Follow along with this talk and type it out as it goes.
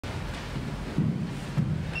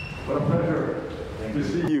What a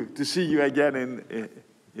pleasure to see you again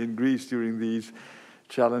in Greece during these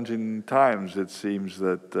challenging times. It seems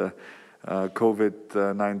that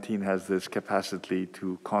COVID-19 has this capacity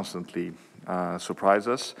to constantly surprise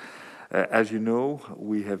us. As you know,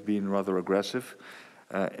 we have been rather aggressive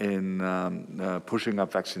in pushing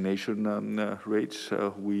up vaccination rates.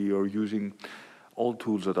 We are using all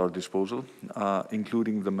tools at our disposal,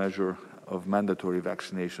 including the measure of mandatory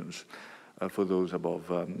vaccinations for those above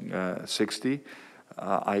 60.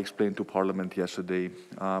 I explained to Parliament yesterday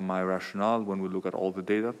my rationale. When we look at all the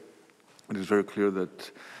data, it is very clear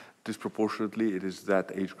that disproportionately it is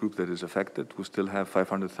that age group that is affected. We still have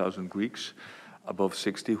 500,000 Greeks above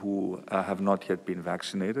 60 who have not yet been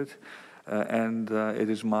vaccinated. And it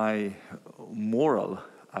is my moral,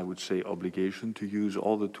 I would say, obligation to use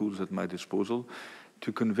all the tools at my disposal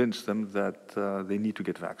to convince them that they need to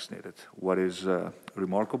get vaccinated. What is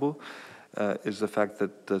remarkable is the fact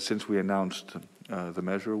that since we announced the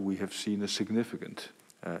measure, we have seen a significant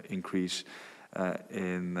increase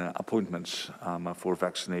in appointments for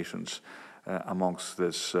vaccinations amongst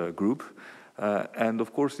this group. And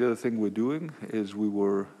of course, the other thing we're doing is we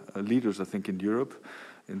were leaders, I think, in Europe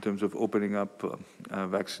in terms of opening up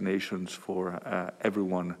vaccinations for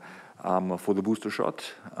everyone for the booster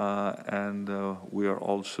shot. And we are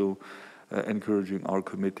also encouraging our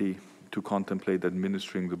committee to contemplate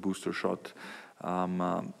administering the booster shot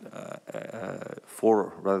 4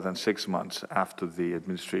 rather than 6 months after the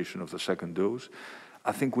administration of the second dose.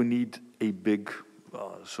 I think we need a big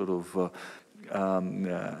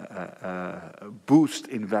boost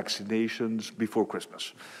in vaccinations before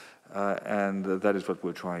Christmas. And that is what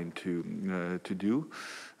we're trying to do.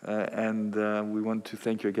 And we want to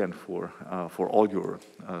thank you again for all your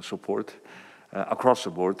support across the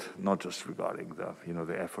board, not just regarding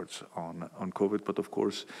the efforts on COVID, but of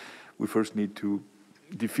course we first need to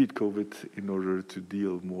defeat COVID in order to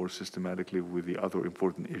deal more systematically with the other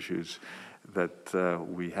important issues that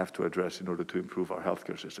we have to address in order to improve our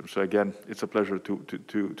healthcare system. So again, it's a pleasure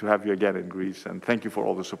to have you again in Greece, and thank you for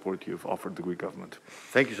all the support you've offered the Greek government.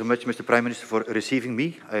 Thank you so much, Mr. Prime Minister, for receiving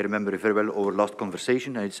me. I remember very well our last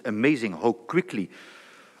conversation, and it's amazing how quickly,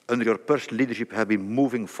 under your personal leadership, have been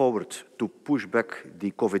moving forward to push back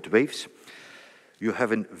the COVID waves. You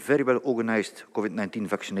have a very well organized COVID-19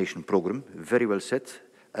 vaccination program, very well set.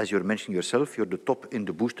 As you're mentioning yourself, you're the top in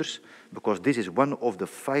the boosters, because this is one of the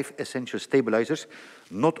 5 essential stabilizers,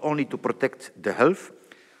 not only to protect the health,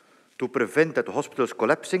 to prevent that the hospitals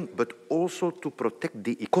collapsing, but also to protect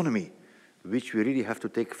the economy, which we really have to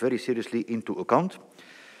take very seriously into account.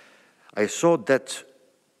 I saw that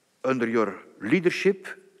under your leadership,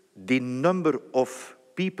 the number of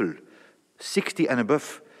people 60 and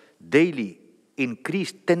above daily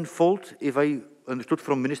increased tenfold, if I understood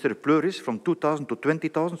from Minister Pleuris, from 2,000 to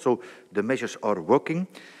 20,000, so the measures are working.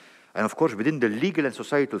 And of course, within the legal and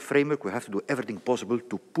societal framework, we have to do everything possible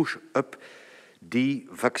to push up the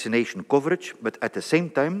vaccination coverage. But at the same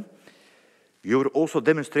time, you are also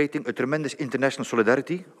demonstrating a tremendous international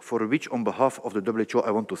solidarity, for which, on behalf of the WHO,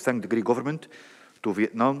 I want to thank the Greek government, to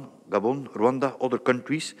Vietnam, Gabon, Rwanda, other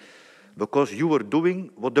countries, because you are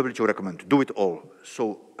doing what WHO recommends, do it all.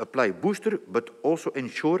 So apply booster, but also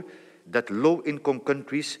ensure that low-income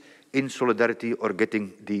countries in solidarity are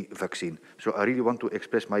getting the vaccine. So I really want to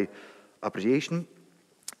express my appreciation.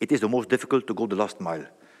 It is the most difficult to go the last mile.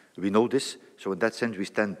 We know this, so in that sense we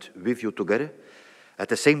stand with you together. At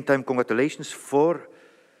the same time, congratulations for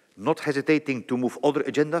not hesitating to move other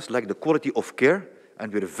agendas like the quality of care,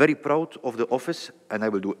 and we're very proud of the office, and I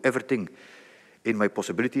will do everything in my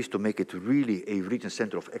possibilities to make it really a regional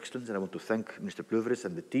center of excellence. And I want to thank Mr. Pleuris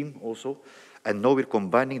and the team also. And now we're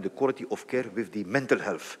combining the quality of care with the mental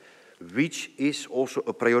health, which is also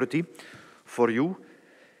a priority for you,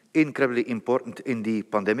 incredibly important in the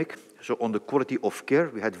pandemic. So on the quality of care,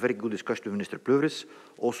 we had very good discussion with Minister Pleuris,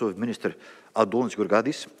 also with Minister Adonis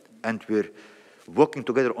Georgadis, and we're working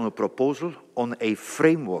together on a proposal on a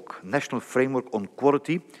framework, national framework on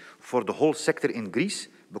quality for the whole sector in Greece,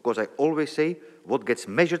 because I always say, what gets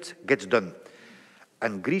measured gets done.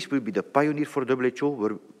 And Greece will be the pioneer for WHO,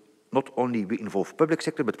 where not only we involve public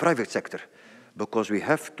sector, but private sector. Because we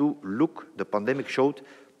have to look, the pandemic showed,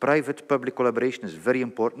 private-public collaboration is very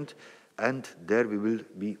important, and there we will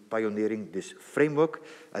be pioneering this framework.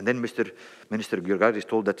 And then Minister Georgadis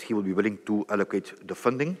told that he will be willing to allocate the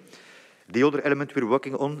funding. The other element we're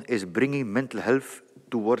working on is bringing mental health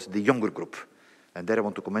towards the younger group. And there I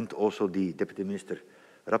want to commend also the Deputy Minister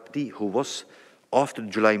Rapti, who was, after the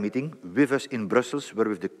July meeting, with us in Brussels, where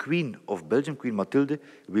with the Queen of Belgium, Queen Mathilde,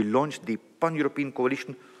 we launched the Pan-European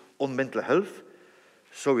Coalition on Mental Health,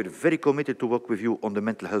 So we're very committed to work with you on the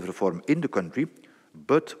mental health reform in the country,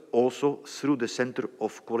 but also through the Centre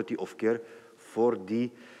of Quality of Care for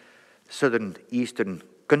the southern eastern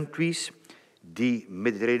countries, the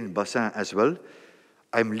Mediterranean Basin as well.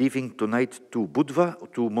 I'm leaving tonight to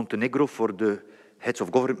Budva, to Montenegro, for the Heads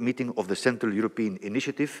of Government meeting of the Central European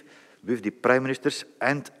Initiative with the Prime Ministers,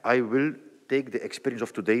 and I will take the experience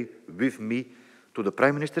of today with me to the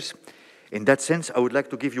Prime Ministers. In that sense, I would like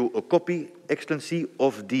to give you a copy, Excellency,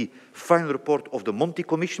 of the final report of the Monti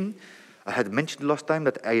Commission. I had mentioned last time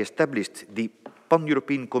that I established the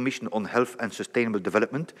Pan-European Commission on Health and Sustainable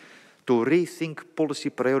Development to rethink policy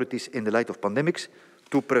priorities in the light of pandemics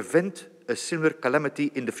to prevent a similar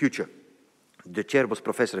calamity in the future. The chair was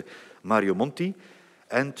Professor Mario Monti,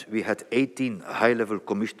 and we had 18 high-level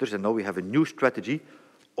commissioners, and now we have a new strategy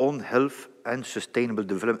on health and sustainable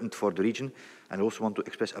development for the region. And I also want to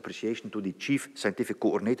express appreciation to the Chief Scientific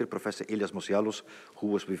Coordinator, Professor Elias Mosialos, who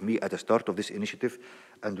was with me at the start of this initiative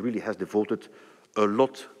and really has devoted a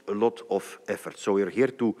lot of effort. So we are here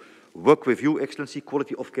to work with you, Excellency,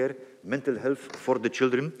 quality of care, mental health for the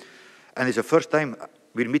children. And it's the first time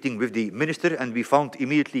we're meeting with the Minister, and we found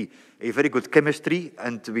immediately a very good chemistry,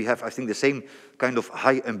 and we have, I think, the same kind of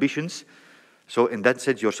high ambitions. So in that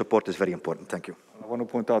sense, your support is very important. Thank you. I want to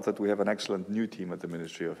point out that we have an excellent new team at the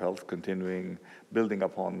Ministry of Health, building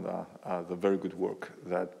upon the very good work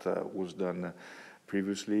that was done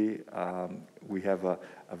previously. We have a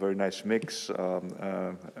very nice mix.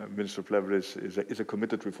 Minister Plever is a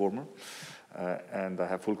committed reformer, and I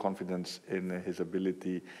have full confidence in his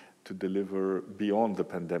ability to deliver beyond the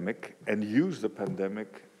pandemic and use the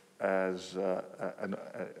pandemic as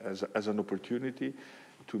an opportunity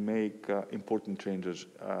to make important changes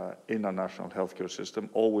in our national healthcare system,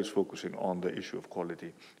 always focusing on the issue of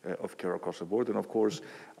quality of care across the board. And of course,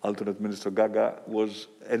 alternate Minister Gaga was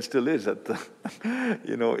and still is at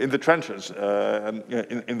in the trenches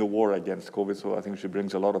in the war against COVID. So I think she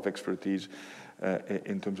brings a lot of expertise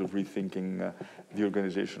in terms of rethinking the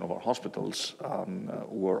organization of our hospitals,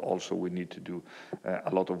 where also we need to do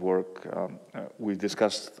a lot of work. We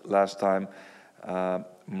discussed last time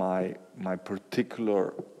my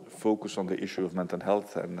particular focus on the issue of mental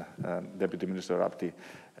health, and Deputy Minister Rapti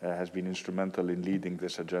has been instrumental in leading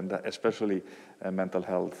this agenda, especially mental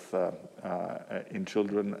health in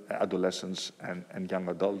children, adolescents, and young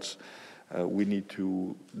adults. We need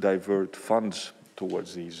to divert funds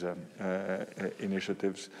towards these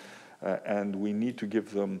initiatives, and we need to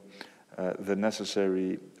give them the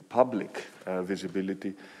necessary public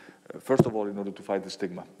visibility. First of all, in order to fight the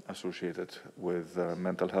stigma associated with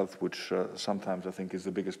mental health, which sometimes I think is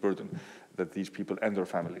the biggest burden that these people and their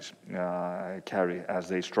families carry as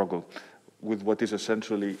they struggle with what is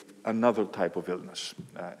essentially another type of illness.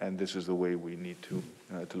 And this is the way we need to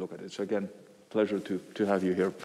look at it. So again, pleasure to have you here.